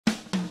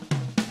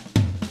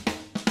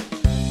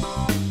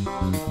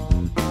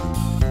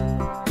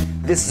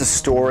This is a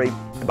story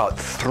about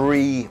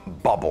three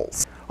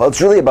bubbles. Well,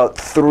 it's really about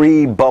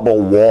three bubble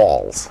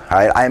walls.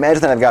 Right? I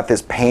imagine that I've got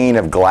this pane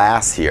of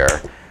glass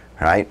here,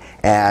 right?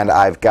 And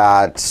I've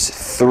got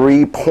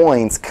 3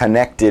 points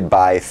connected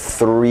by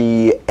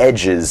 3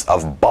 edges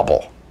of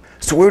bubble.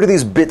 So where do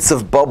these bits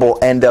of bubble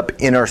end up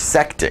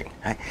intersecting?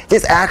 Right?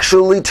 This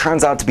actually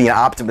turns out to be an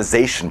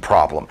optimization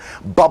problem.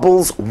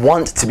 Bubbles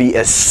want to be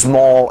as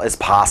small as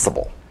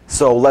possible.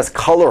 So less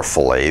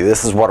colorfully,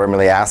 this is what I'm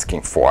really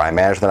asking for. I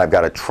imagine that I've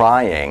got a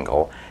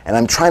triangle, and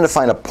I'm trying to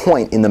find a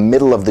point in the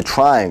middle of the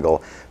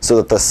triangle so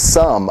that the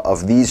sum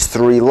of these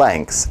 3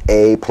 lengths,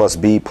 A plus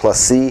B plus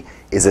C,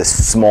 is as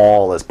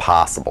small as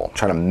possible. I'm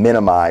trying to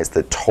minimize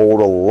the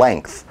total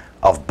length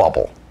of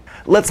bubble.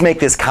 Let's make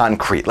this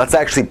concrete. Let's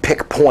actually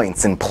pick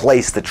points and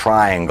place the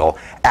triangle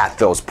at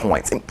those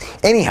points. And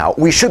anyhow,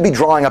 we should be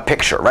drawing a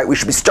picture, right? We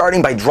should be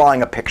starting by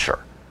drawing a picture.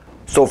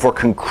 So for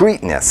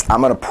concreteness,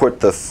 I'm going to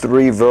put the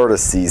 3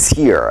 vertices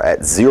here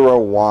at 0,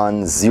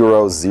 1,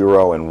 0,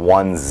 0, and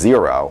 1,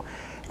 0.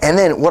 And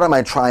then what am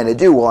I trying to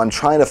do? Well, I'm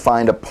trying to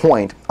find a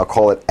point, I'll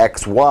call it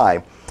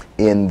XY,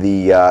 in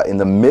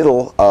the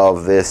middle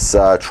of this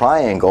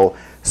triangle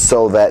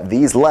so that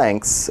these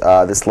lengths,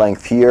 this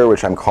length here,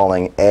 which I'm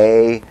calling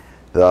A,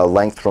 the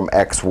length from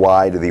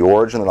XY to the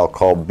origin that I'll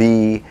call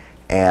B,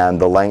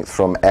 and the length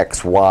from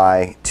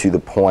XY to the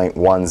point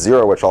 1,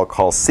 0, which I'll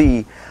call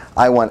C,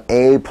 I want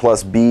A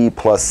plus B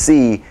plus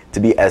C to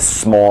be as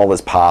small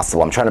as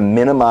possible. I'm trying to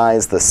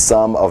minimize the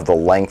sum of the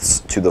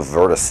lengths to the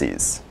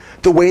vertices.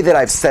 The way that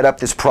I've set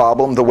up this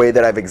problem, the way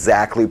that I've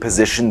exactly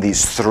positioned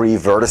these 3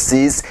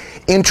 vertices,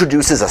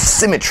 introduces a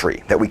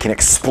symmetry that we can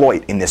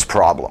exploit in this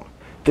problem.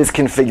 This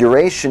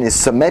configuration is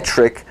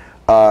symmetric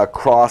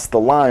across the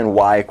line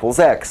y equals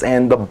x,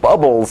 and the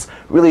bubbles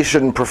really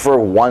shouldn't prefer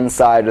one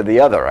side or the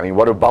other. I mean,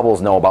 what do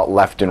bubbles know about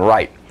left and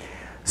right?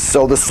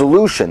 So the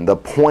solution, the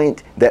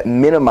point that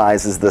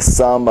minimizes the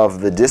sum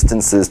of the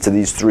distances to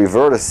these 3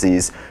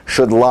 vertices,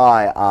 should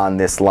lie on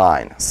this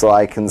line. So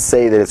I can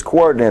say that its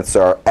coordinates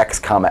are x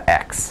comma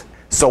x.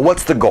 So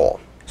what's the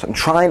goal? So I'm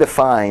trying to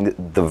find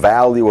the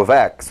value of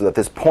x so that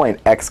this point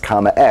x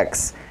comma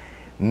x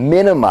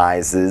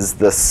minimizes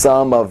the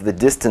sum of the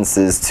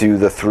distances to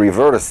the 3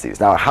 vertices.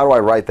 Now, how do I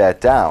write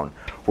that down?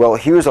 Well,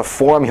 here's a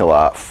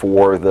formula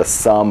for the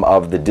sum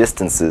of the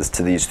distances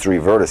to these 3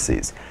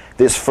 vertices.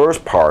 This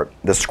first part,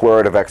 the square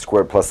root of x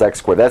squared plus x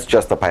squared, that's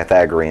just the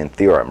Pythagorean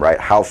theorem, right?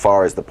 How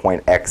far is the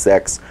point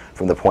xx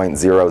from the point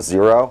 0,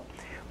 0?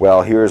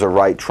 Well, here's a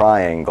right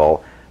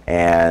triangle,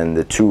 and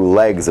the 2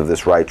 legs of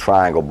this right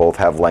triangle both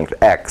have length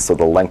x, so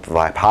the length of the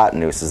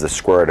hypotenuse is the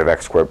square root of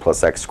x squared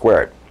plus x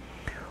squared.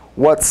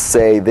 What's,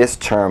 say, this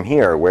term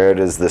here? Where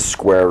does the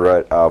square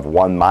root of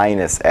 1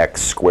 minus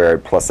x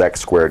squared plus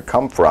x squared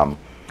come from?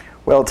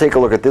 Well, take a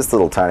look at this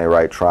little tiny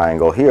right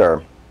triangle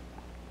here.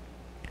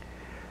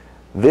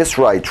 This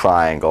right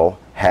triangle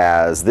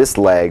has this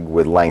leg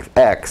with length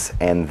x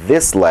and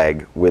this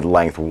leg with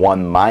length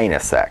 1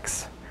 minus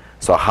x.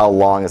 So how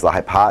long is the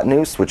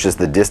hypotenuse, which is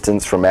the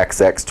distance from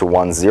xx to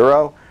 1,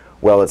 0?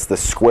 Well, it's the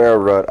square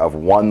root of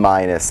 1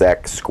 minus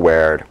x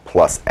squared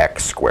plus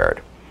x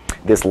squared.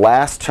 This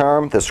last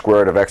term, the square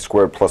root of x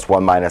squared plus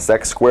 1 minus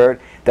x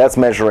squared, that's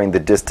measuring the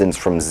distance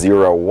from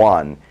 0,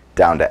 1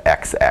 down to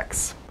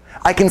xx.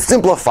 I can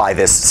simplify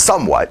this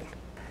somewhat.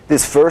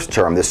 This first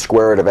term, the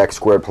square root of x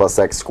squared plus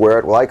x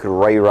squared, well, I could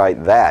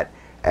rewrite that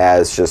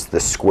as just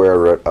the square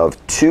root of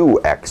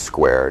 2x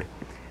squared.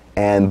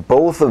 And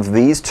both of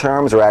these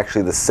terms are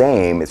actually the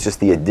same. It's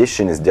just the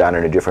addition is done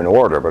in a different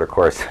order, but of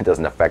course it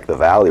doesn't affect the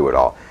value at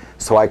all.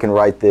 So I can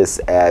write this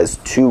as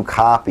 2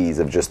 copies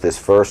of just this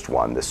first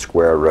one, the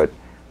square root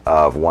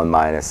of 1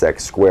 minus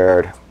x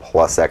squared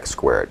plus x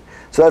squared.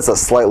 So that's a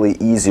slightly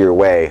easier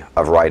way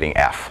of writing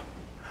f.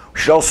 We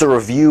should also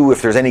review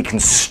if there's any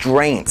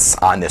constraints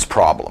on this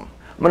problem.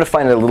 I'm going to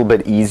find it a little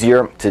bit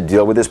easier to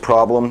deal with this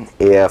problem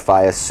if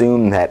I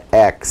assume that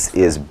x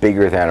is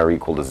bigger than or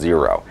equal to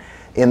 0.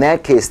 In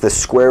that case, the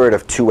square root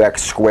of 2x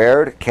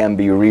squared can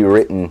be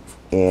rewritten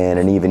in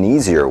an even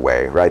easier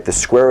way, right? The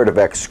square root of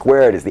x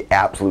squared is the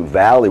absolute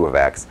value of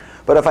x,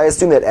 but if I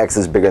assume that x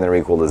is bigger than or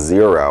equal to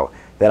 0,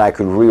 then I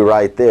could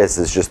rewrite this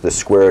as just the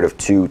square root of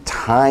 2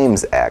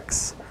 times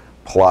x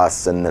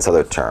plus, in this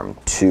other term,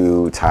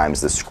 2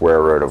 times the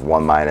square root of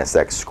 1 minus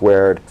x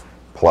squared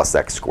plus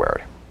x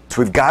squared.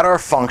 So we've got our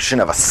function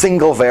of a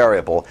single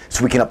variable,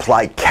 so we can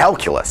apply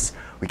calculus.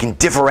 We can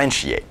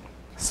differentiate.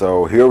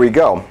 So here we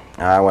go.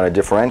 I want to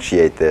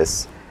differentiate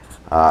this.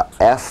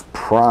 F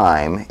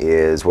prime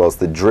is, well, it's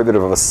the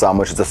derivative of a sum,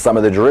 which is the sum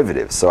of the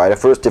derivatives. So I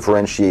first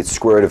differentiate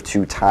square root of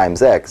 2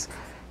 times x.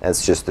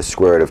 That's just the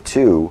square root of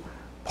 2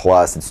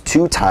 plus, it's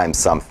 2 times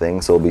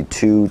something, so it'll be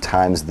 2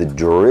 times the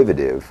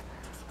derivative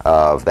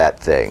of that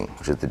thing,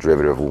 which is the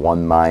derivative of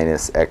 1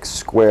 minus x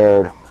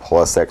squared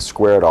plus x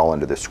squared all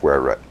into the square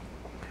root.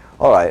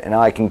 All right, and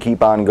now I can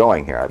keep on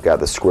going here. I've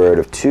got the square root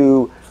of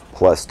 2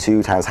 plus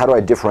 2 times, how do I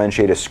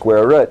differentiate a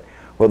square root?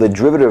 Well, the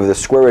derivative of the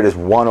square root is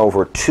 1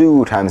 over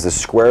 2 times the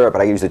square root,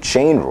 but I use the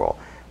chain rule.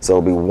 So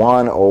it'll be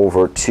 1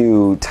 over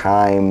 2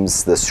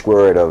 times the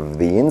square root of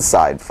the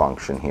inside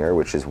function here,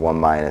 which is 1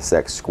 minus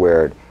x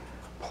squared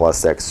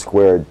plus x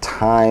squared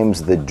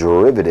times the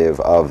derivative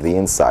of the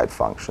inside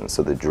function.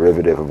 So the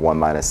derivative of 1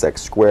 minus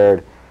x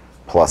squared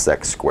plus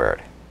x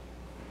squared.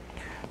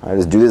 I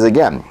just do this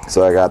again.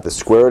 So I got the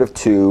square root of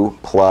 2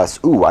 plus,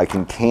 I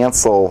can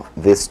cancel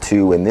this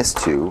 2 and this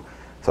 2.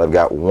 So I've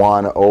got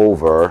 1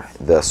 over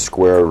the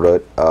square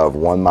root of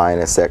 1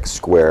 minus x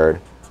squared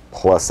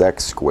plus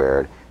x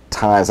squared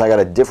times, I got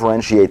to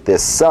differentiate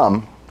this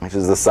sum, which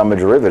is the sum of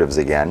derivatives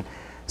again.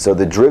 So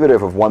the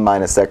derivative of 1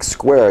 minus x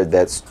squared,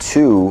 that's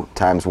 2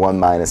 times 1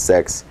 minus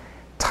x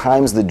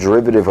times the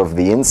derivative of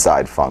the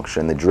inside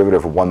function. The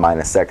derivative of 1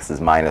 minus x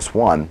is minus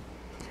 1,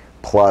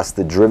 plus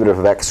the derivative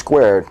of x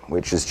squared,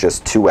 which is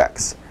just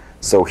 2x.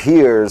 So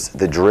here's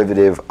the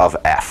derivative of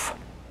f.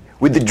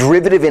 With the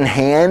derivative in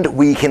hand,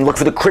 we can look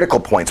for the critical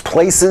points,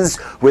 places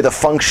where the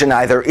function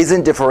either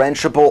isn't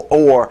differentiable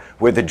or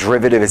where the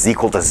derivative is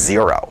equal to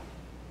 0.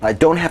 I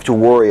don't have to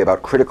worry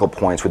about critical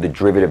points where the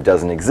derivative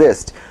doesn't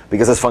exist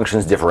because this function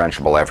is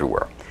differentiable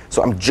everywhere.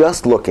 So I'm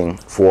just looking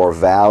for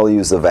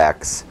values of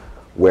x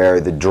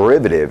where the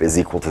derivative is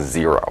equal to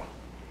 0.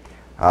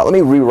 Let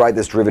me rewrite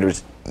this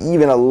derivative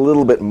even a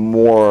little bit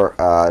more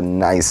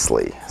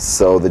nicely.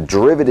 So the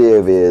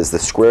derivative is the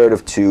square root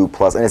of 2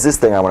 plus, and it's this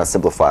thing I want to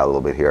simplify a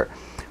little bit here.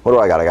 What do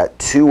I got? I got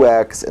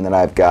 2x, and then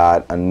I've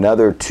got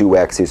another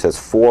 2x here, so it's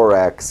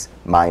 4x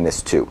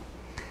minus 2.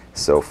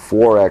 So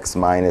 4x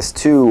minus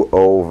 2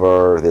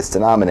 over this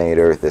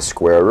denominator, the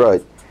square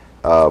root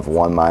of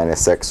 1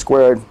 minus x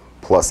squared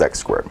plus x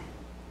squared.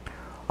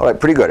 All right,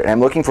 pretty good. And I'm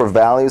looking for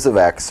values of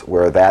x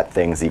where that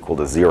thing's equal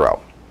to 0.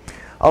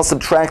 I'll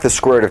subtract the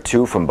square root of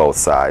 2 from both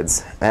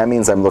sides. That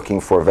means I'm looking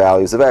for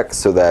values of x,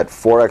 so that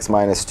 4x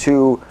minus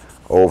 2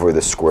 over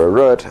the square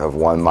root of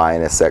 1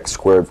 minus x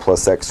squared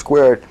plus x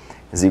squared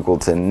is equal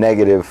to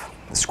negative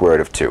the square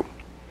root of 2.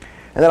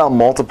 And then I'll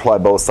multiply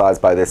both sides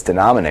by this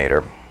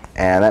denominator.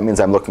 And that means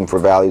I'm looking for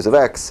values of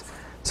x,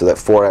 so that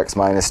 4x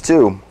minus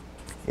 2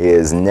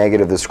 is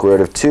negative the square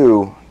root of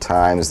 2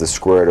 times the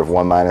square root of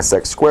 1 minus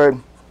x squared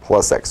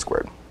plus x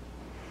squared.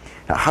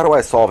 Now, how do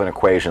I solve an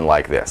equation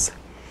like this?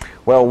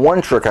 Well,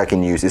 one trick I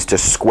can use is to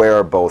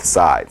square both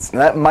sides. Now,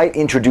 that might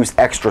introduce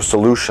extra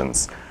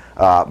solutions,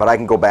 but I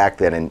can go back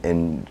then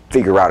and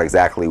figure out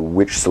exactly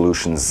which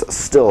solution's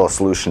still a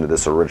solution to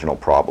this original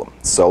problem.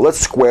 So let's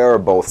square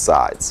both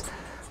sides.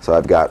 So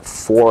I've got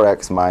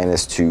 4x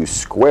minus 2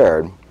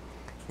 squared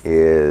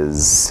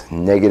is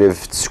negative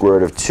square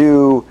root of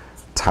 2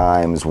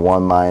 times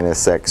 1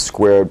 minus x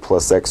squared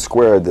plus x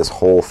squared, this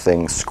whole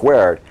thing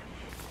squared.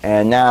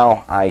 And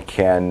now I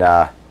can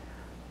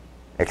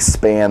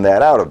expand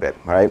that out a bit,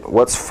 right?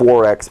 What's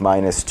 4x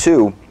minus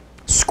 2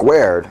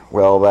 squared?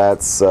 Well,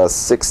 that's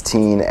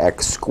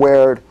 16x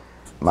squared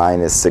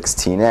minus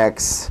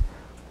 16x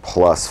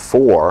plus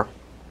 4.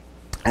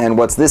 And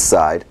what's this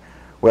side?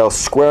 Well,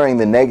 squaring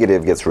the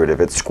negative gets rid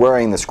of it.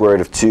 Squaring the square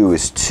root of 2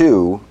 is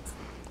 2.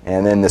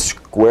 And then the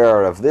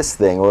square of this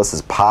thing, well, this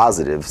is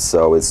positive,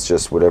 so it's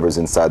just whatever's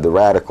inside the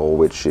radical,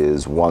 which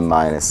is 1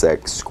 minus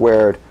x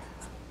squared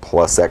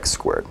plus x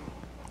squared.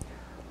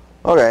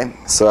 Okay,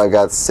 so I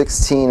got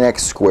 16x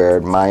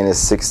squared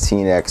minus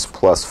 16x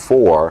plus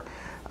 4.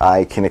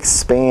 I can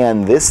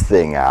expand this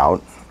thing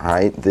out,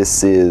 right?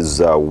 This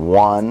is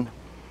 1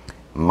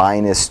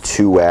 minus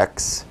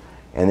 2x.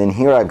 And then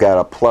here I've got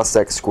a plus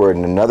x squared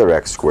and another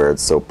x squared,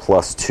 so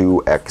plus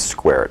 2x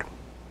squared.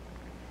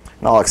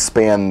 And I'll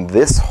expand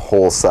this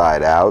whole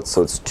side out,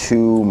 so it's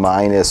 2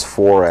 minus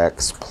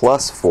 4x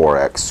plus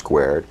 4x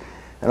squared.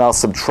 And I'll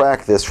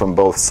subtract this from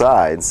both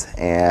sides,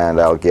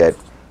 and I'll get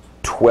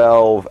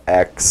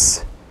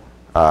 12x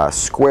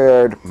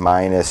squared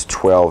minus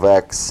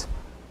 12x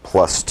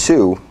plus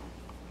 2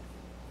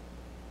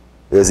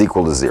 is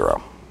equal to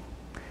 0.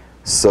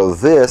 So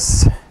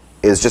this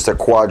is just a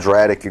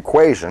quadratic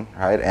equation,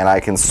 right? And I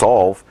can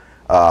solve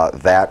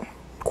that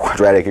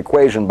quadratic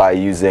equation by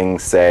using,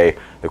 say,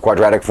 the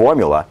quadratic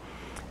formula.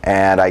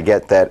 And I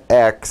get that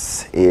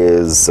x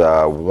is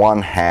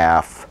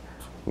 1/2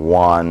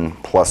 1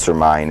 plus or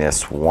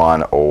minus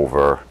 1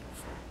 over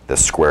the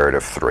square root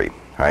of 3.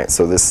 Right?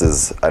 So this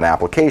is an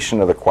application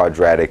of the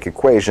quadratic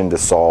equation to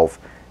solve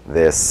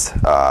this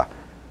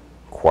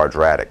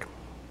quadratic.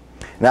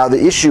 Now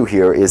the issue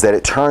here is that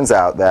it turns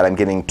out that I'm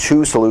getting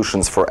 2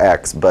 solutions for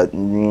x, but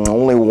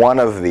only one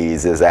of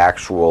these is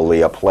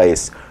actually a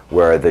place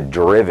where the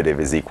derivative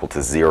is equal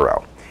to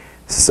 0.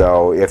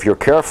 So if you're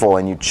careful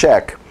and you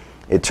check,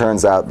 it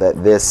turns out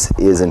that this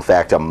is in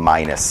fact a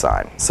minus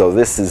sign. So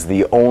this is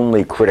the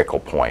only critical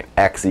point.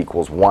 X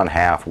equals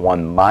 1/2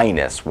 1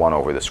 minus 1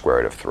 over the square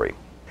root of 3.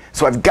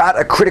 So I've got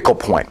a critical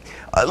point.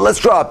 Let's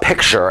draw a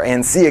picture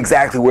and see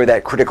exactly where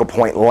that critical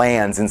point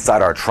lands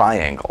inside our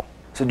triangle.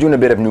 So doing a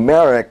bit of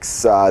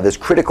numerics, this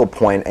critical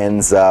point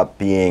ends up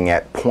being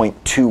at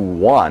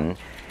 0.21.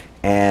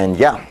 And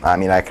yeah, I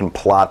mean, I can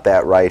plot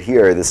that right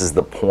here. This is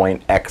the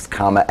point x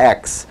comma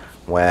x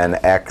when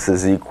x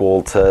is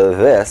equal to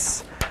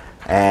this.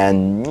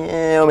 And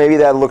maybe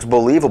that looks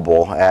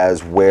believable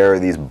as where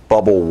these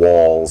bubble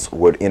walls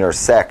would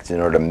intersect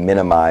in order to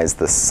minimize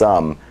the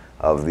sum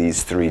of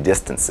these three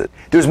distances.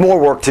 There's more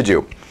work to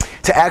do.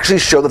 To actually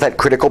show that that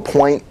critical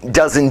point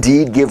does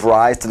indeed give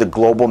rise to the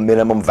global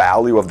minimum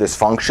value of this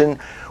function,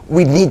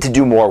 we need to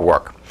do more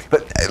work.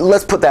 But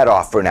let's put that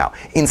off for now.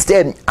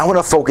 Instead, I want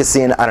to focus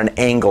in on an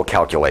angle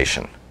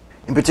calculation.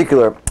 In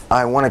particular,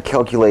 I want to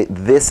calculate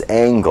this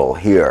angle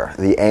here,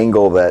 the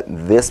angle that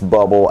this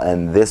bubble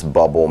and this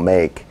bubble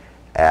make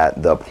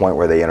at the point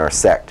where they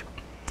intersect.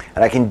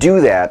 And I can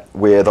do that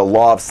with a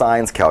law of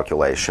sines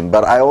calculation,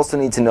 but I also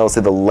need to know,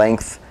 say, the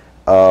length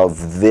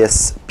of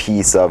this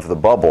piece of the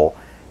bubble.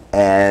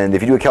 And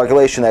if you do a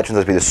calculation, that turns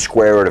out to be the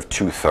square root of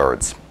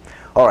 2/3.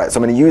 All right, so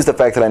I'm going to use the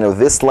fact that I know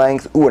this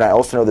length, and I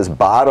also know this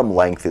bottom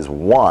length is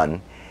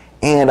 1,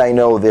 and I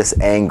know this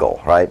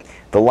angle, right?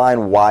 The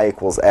line y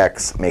equals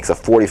x makes a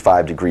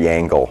 45-degree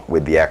angle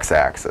with the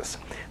x-axis.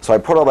 So I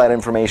put all that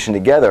information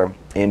together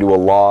into a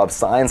law of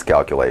sines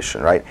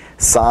calculation, right?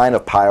 Sine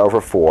of pi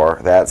over 4,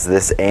 that's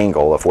this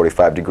angle, a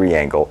 45-degree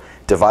angle,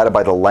 divided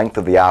by the length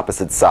of the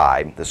opposite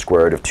side, the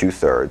square root of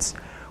 2/3.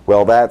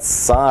 Well, that's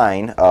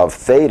sine of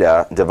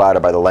theta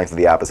divided by the length of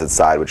the opposite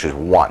side, which is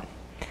 1.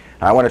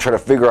 Now, I want to try to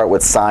figure out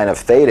what sine of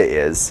theta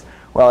is.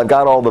 Well, I've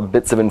got all the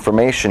bits of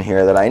information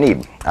here that I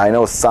need. I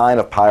know sine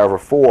of pi over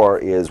 4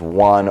 is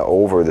 1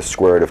 over the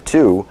square root of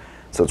 2.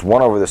 So it's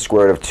 1 over the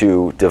square root of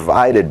 2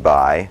 divided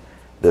by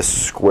the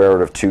square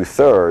root of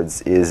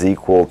 2/3 is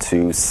equal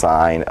to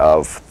sine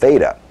of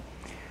theta.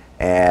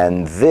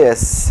 And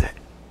this,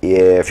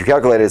 if you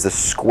calculate it, is the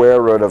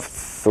square root of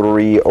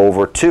 3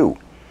 over 2.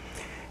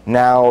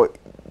 Now,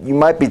 you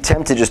might be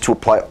tempted just to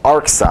apply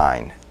arc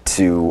sine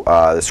to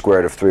the square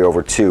root of 3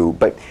 over 2,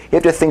 but you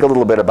have to think a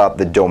little bit about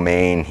the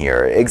domain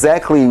here.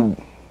 Exactly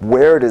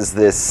where does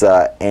this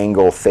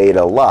angle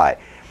theta lie?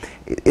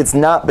 It's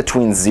not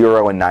between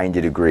 0 and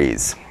 90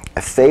 degrees.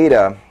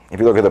 Theta,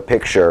 if you look at the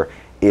picture,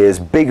 is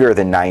bigger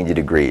than 90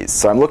 degrees.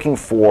 So I'm looking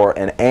for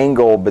an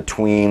angle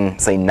between,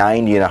 say,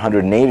 90 and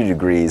 180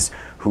 degrees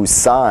whose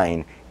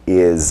sine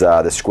is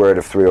the square root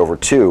of 3 over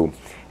 2.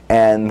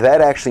 And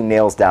that actually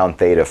nails down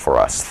theta for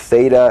us.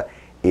 Theta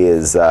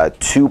is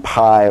 2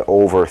 pi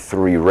over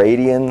 3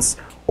 radians,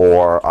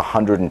 or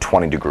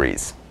 120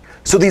 degrees.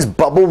 So these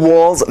bubble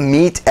walls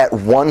meet at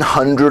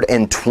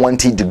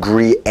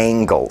 120-degree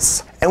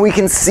angles. And we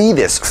can see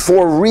this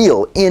for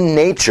real in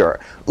nature.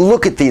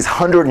 Look at these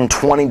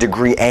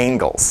 120-degree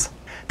angles.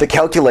 The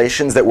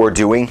calculations that we're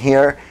doing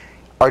here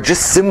are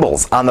just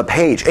symbols on the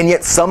page, and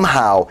yet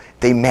somehow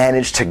they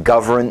manage to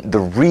govern the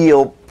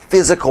real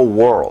physical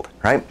world,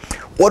 right?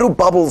 What do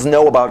bubbles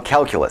know about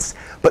calculus?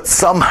 But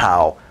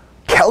somehow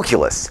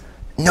calculus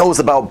knows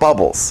about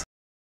bubbles.